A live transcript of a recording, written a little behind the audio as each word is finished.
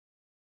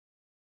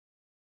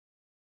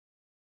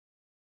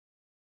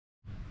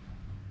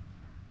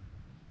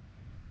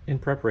In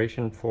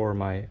preparation for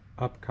my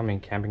upcoming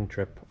camping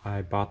trip,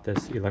 I bought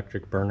this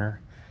electric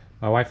burner.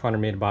 My wife wanted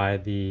me to buy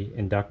the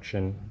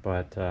induction,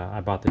 but I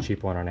bought the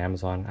cheap one on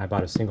Amazon. I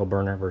bought a single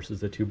burner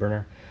versus the two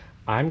burner.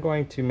 I'm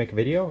going to make a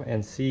video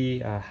and see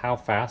how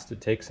fast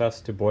it takes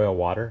us to boil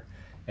water.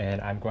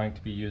 And I'm going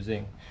to be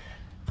using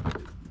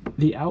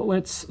the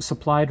outlets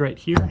supplied right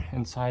here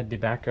inside the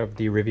back of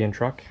the Rivian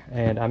truck.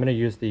 And I'm going to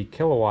use the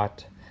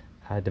kilowatt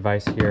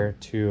device here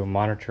to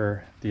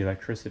monitor the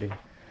electricity.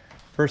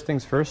 First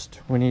things first,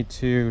 we need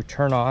to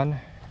turn on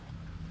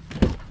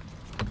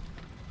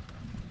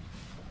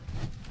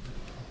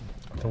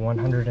the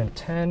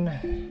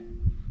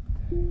 110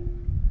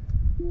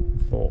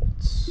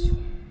 volts.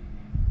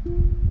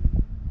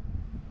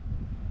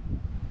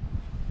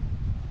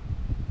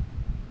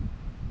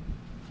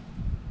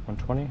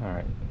 120, all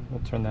right,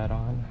 we'll turn that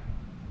on.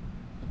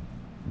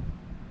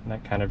 And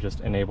that kind of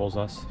just enables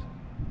us.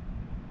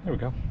 There we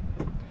go.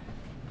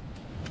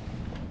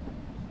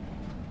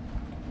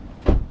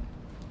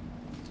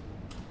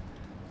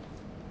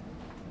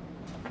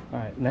 All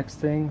right, next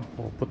thing,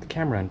 we'll put the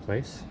camera in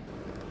place.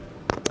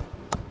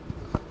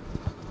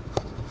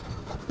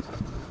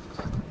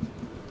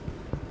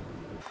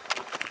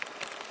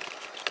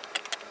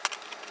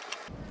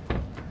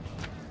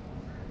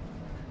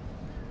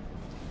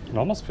 It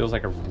almost feels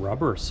like a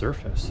rubber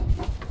surface.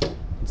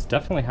 It's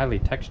definitely highly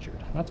textured.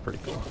 That's pretty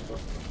cool.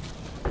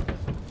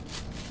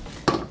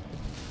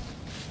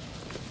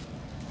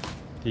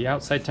 The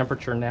outside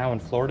temperature now in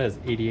Florida is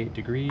 88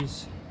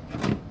 degrees.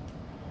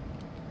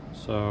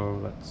 So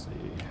let's see.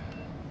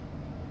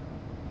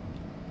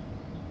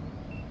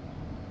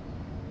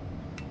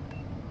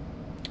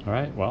 All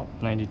right, well,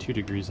 92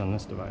 degrees on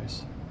this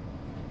device.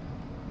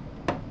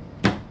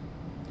 All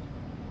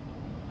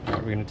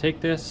right, we're gonna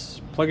take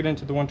this, plug it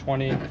into the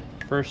 120.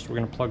 First, we're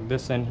gonna plug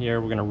this in here.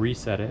 We're gonna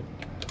reset it.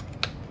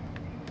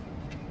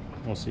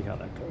 We'll see how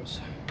that goes.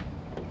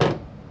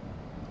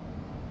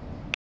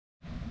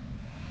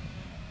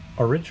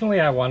 Originally,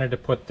 I wanted to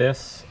put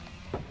this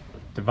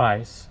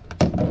device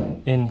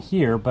in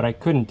here, but I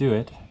couldn't do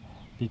it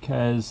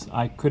because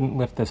I couldn't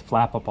lift this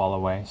flap up all the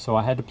way. So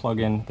I had to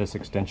plug in this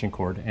extension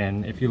cord.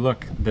 And if you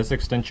look, this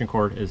extension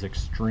cord is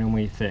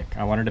extremely thick.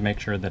 I wanted to make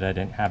sure that I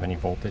didn't have any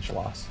voltage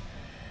loss.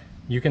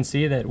 You can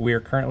see that we're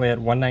currently at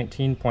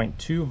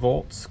 119.2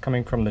 volts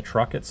coming from the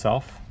truck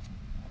itself.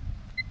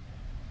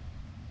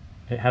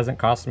 It hasn't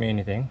cost me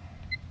anything.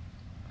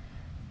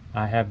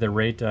 I have the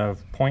rate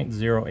of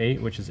 0.08,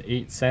 which is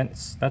 8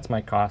 cents. That's my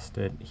cost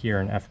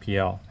here in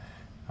FPL.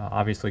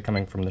 Obviously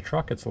coming from the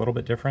truck, it's a little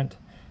bit different,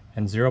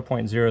 and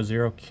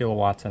 0.00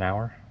 kilowatts an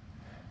hour.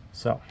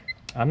 So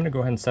I'm gonna go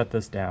ahead and set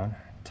this down.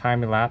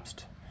 Time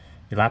elapsed.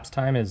 Elapsed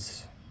time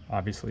is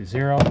obviously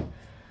 0.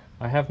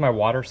 I have my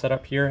water set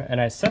up here, and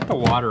I set the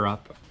water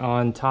up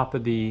on top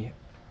of each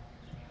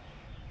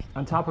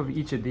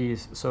of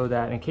these so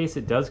that in case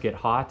it does get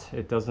hot,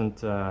 it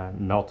doesn't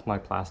melt my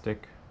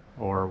plastic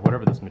or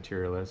whatever this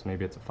material is.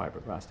 Maybe it's a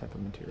fiberglass type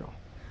of material.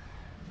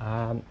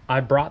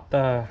 I brought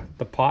the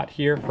pot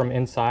here from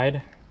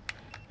inside,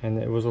 and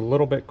it was a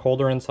little bit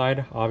colder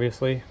inside.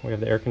 Obviously, we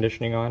have the air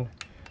conditioning on.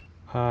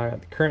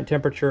 The current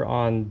temperature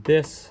on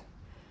this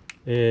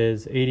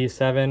is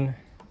 87.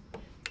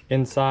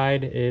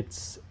 Inside,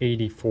 it's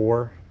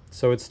 84.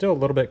 So it's still a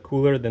little bit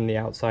cooler than the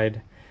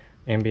outside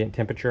ambient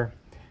temperature.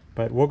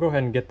 But we'll go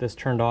ahead and get this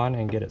turned on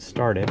and get it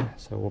started.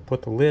 So we'll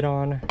put the lid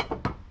on.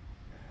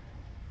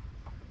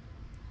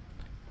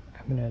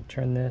 I'm gonna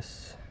turn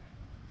this.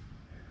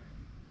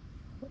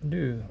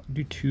 Do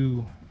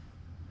two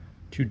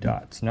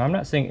dots. Now I'm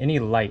not seeing any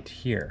light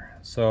here,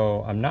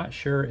 so I'm not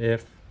sure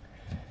if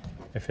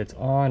it's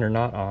on or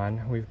not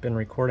on. We've been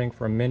recording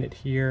for a minute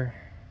here.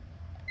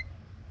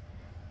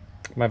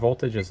 My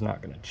voltage is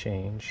not going to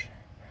change,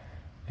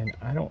 and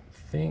I don't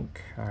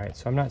think. All right,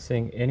 so I'm not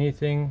seeing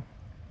anything.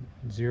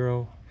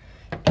 0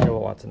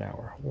 kilowatts an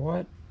hour.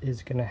 What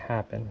is going to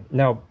happen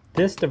now?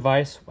 This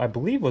device, I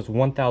believe, was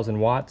 1,000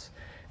 watts.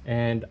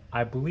 And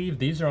I believe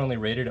these are only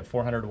rated at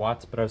 400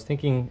 watts, but I was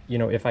thinking, you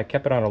know, if I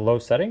kept it on a low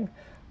setting,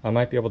 I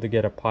might be able to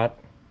get a pot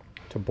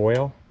to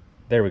boil.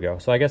 There we go.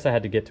 So I guess I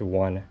had to get to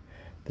 1.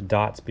 The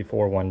dots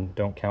before 1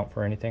 don't count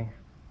for anything.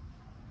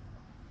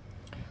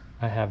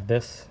 I have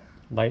this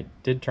light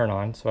did turn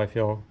on, so I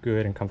feel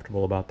good and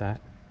comfortable about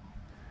that.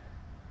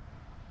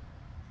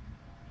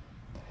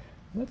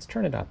 Let's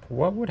turn it up.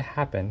 What would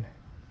happen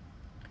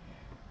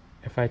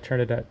if I turn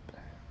it up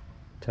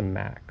to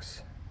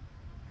max?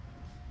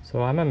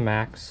 So I'm a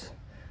max.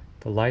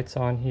 The light's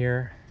on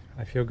here.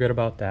 I feel good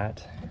about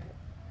that.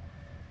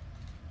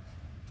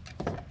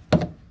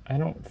 I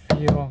don't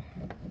feel.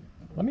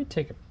 Let me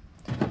take a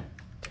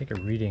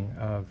reading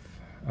of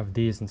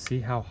these and see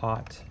how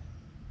hot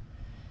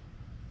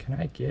can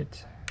I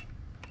get.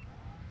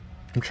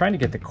 I'm trying to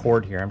get the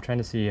cord here. I'm trying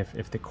to see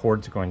if the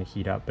cord's going to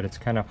heat up, but it's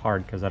kind of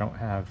hard because I don't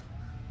have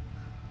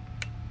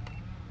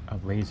a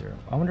laser.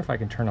 I wonder if I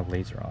can turn a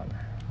laser on.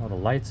 Oh, the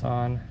light's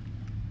on.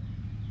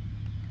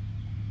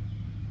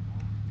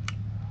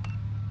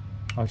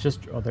 Oh, it's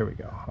just, oh, there we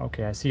go.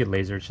 Okay, I see a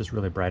laser. It's just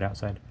really bright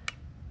outside.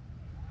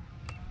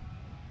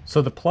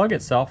 So the plug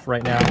itself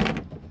right now,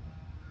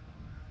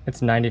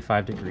 it's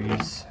 95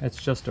 degrees. It's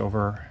just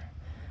over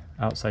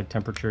outside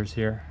temperatures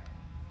here.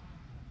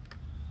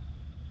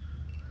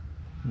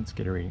 Let's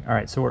get a reading. All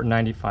right, so we're at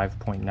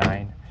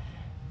 95.9.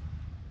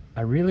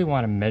 I really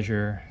want to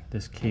measure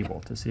this cable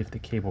to see if the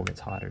cable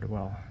gets hot as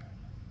well.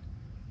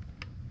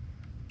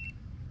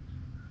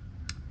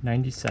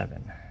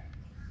 97.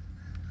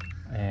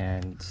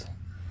 And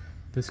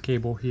this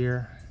cable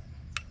here,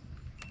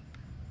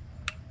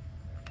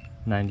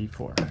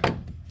 94.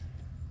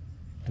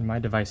 And my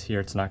device here,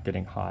 it's not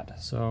getting hot.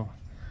 So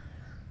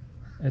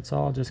it's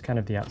all just kind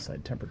of the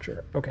outside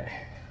temperature. Okay.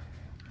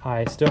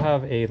 I still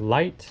have a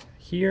light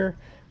here.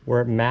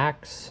 We're at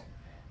max,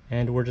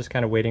 and we're just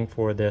kind of waiting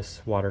for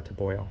this water to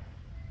boil.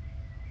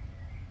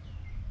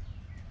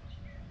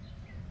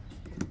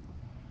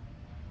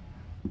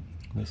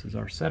 This is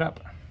our setup.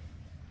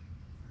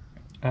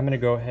 I'm going to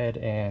go ahead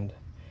and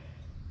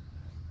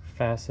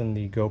fasten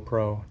the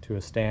GoPro to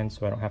a stand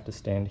so I don't have to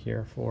stand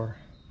here for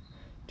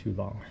too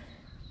long.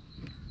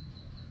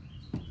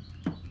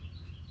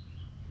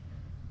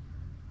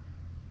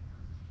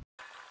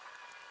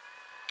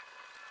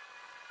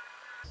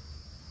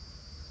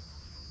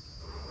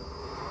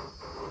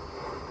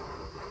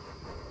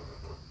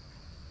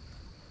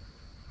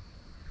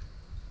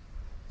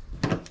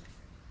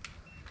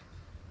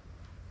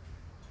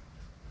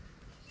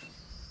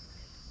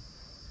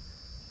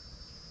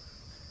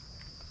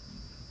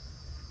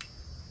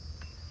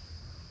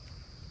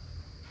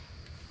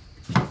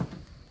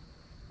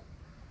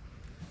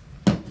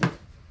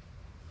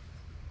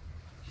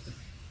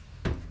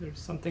 There's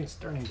something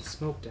starting to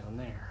smoke down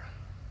there.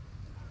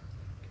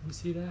 Can you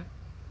see that?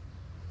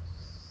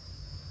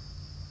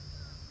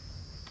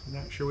 I'm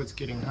not sure what's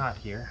getting hot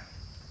here.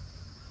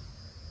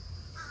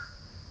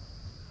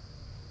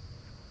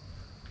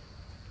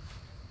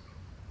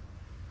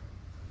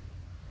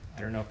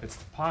 I don't know if it's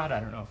the pot, I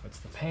don't know if it's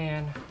the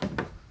pan.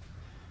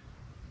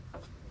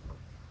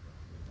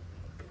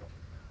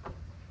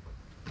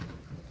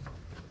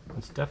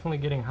 It's definitely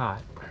getting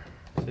hot.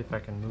 See if I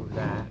can move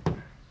that.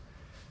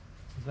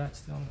 Is that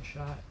still in the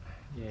shot?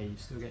 Yeah, you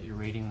still get your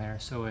rating there.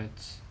 So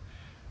it's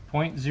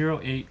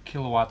 0.08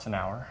 kilowatts an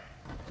hour.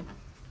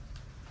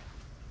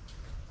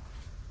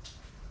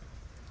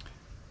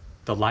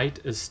 The light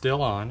is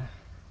still on.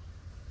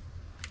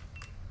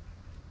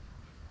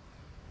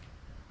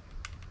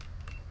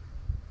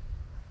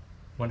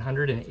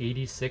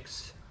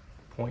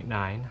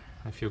 $186.9.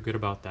 I feel good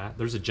about that.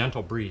 There's a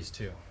gentle breeze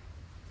too.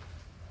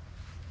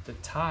 The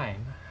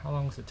time, how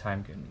long is the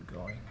time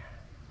going?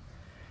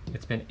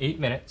 It's been 8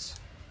 minutes.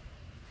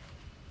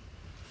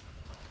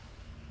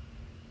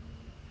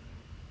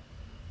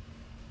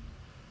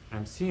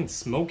 I'm seeing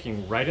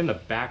smoking right in the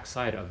back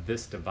side of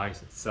this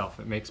device itself.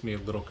 It makes me a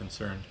little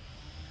concerned.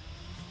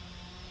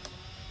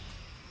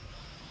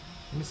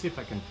 Let me see if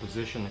I can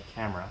position the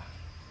camera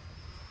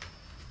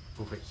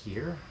over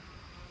here.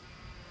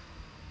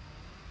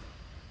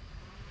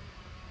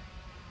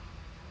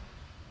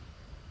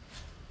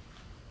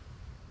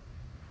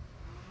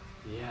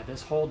 Yeah,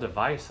 this whole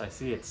device, I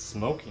see it's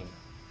smoking.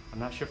 I'm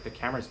not sure if the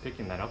camera's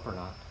picking that up or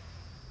not.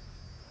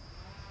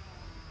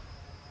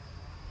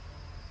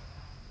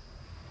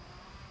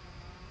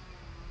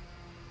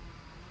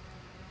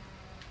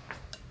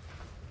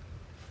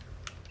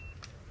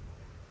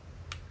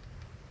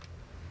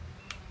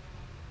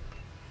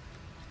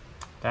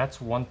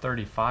 That's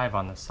 135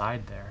 on the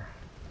side there.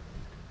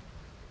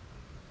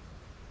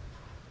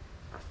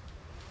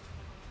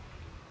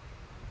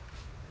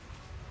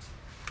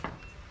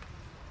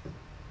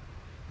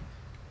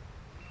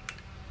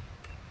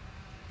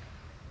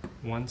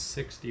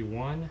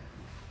 $161.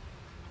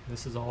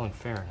 This is all in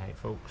Fahrenheit,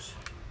 folks.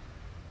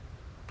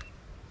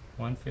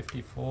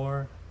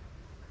 154.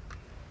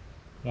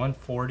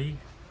 140.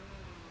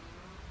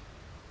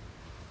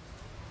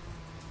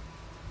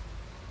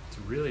 It's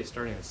really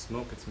starting to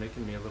smoke. It's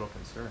making me a little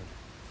concerned.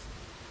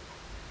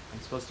 I'm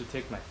supposed to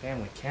take my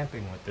family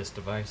camping with this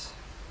device.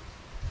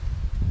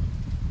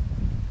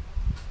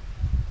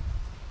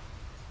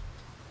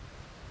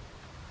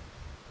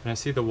 And I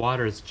see the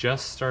water is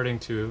just starting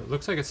to, it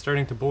looks like it's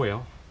starting to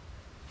boil.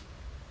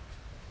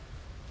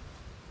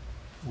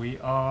 We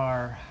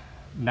are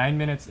 9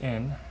 minutes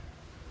in.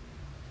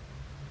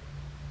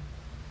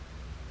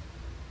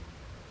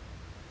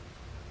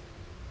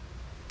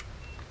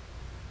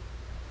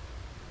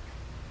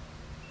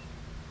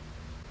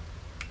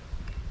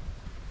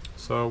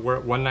 So we're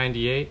at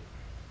 198.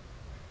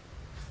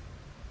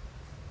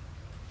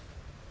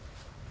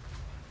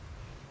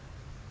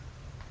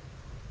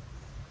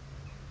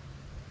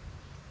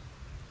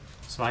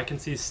 So I can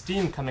see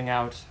steam coming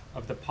out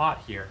of the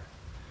pot here.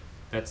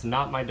 That's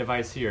not my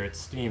device here, it's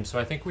steam. So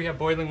I think we have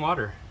boiling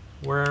water.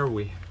 Where are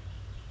we?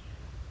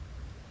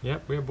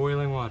 Yep, we have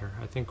boiling water.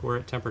 I think we're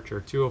at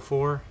temperature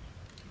 204.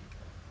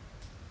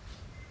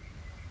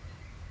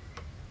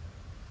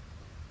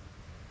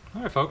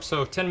 All right, folks,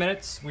 so 10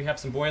 minutes, we have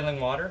some boiling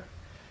water.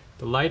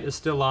 The light is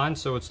still on,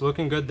 so it's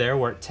looking good there.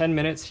 We're at 10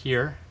 minutes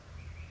here.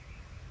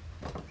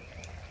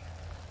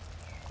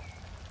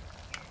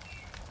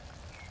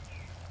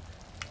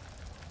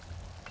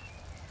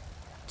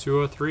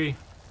 203.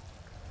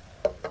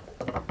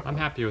 I'm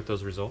happy with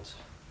those results.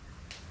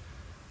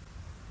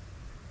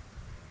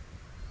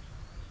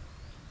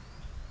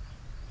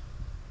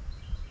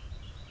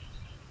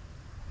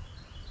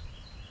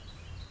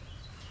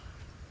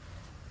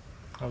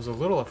 I was a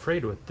little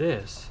afraid with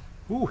this.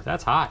 Ooh,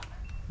 that's hot.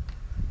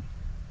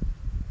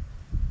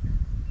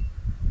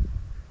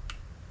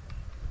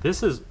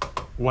 This is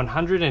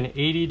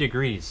 180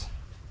 degrees.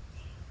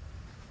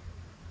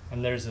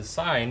 And there's a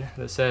sign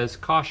that says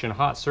caution,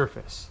 hot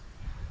surface.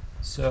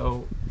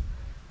 So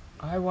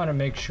I want to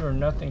make sure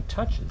nothing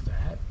touches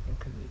that,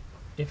 because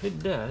if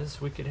it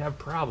does, we could have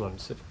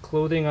problems. If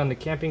clothing on the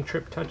camping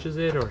trip touches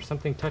it or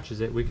something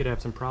touches it, we could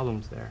have some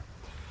problems there.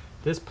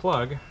 This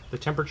plug, the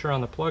temperature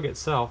on the plug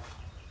itself,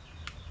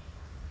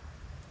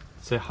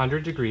 it's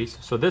 100 degrees.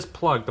 So this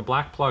plug, the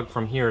black plug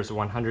from here, is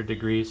 100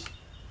 degrees.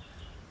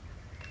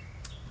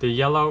 The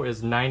yellow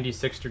is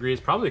 96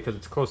 degrees, probably because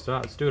it's close to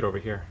us. Let's do it over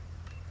here.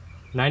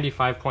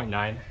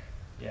 95.9.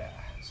 Yeah,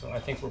 so I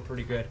think we're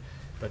pretty good.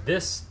 But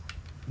this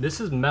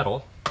is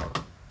metal,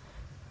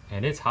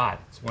 and it's hot.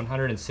 It's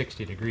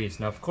 160 degrees.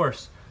 Now, of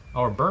course,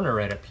 our burner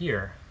right up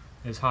here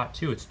is hot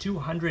too. It's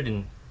 200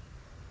 and,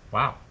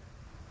 wow.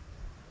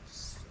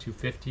 It's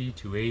 250,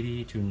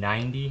 280,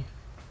 290.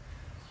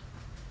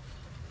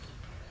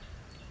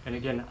 And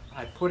again,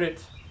 I put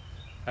it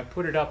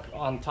up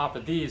on top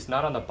of these,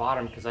 not on the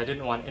bottom, because I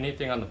didn't want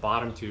anything on the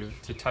bottom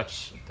to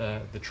touch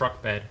the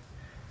truck bed.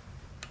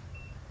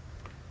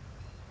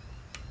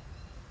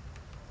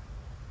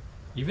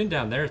 Even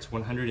down there, it's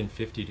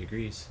 150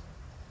 degrees.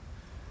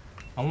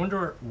 I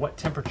wonder what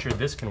temperature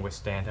this can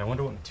withstand. I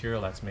wonder what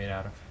material that's made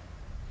out of.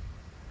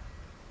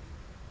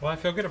 Well, I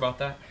feel good about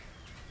that.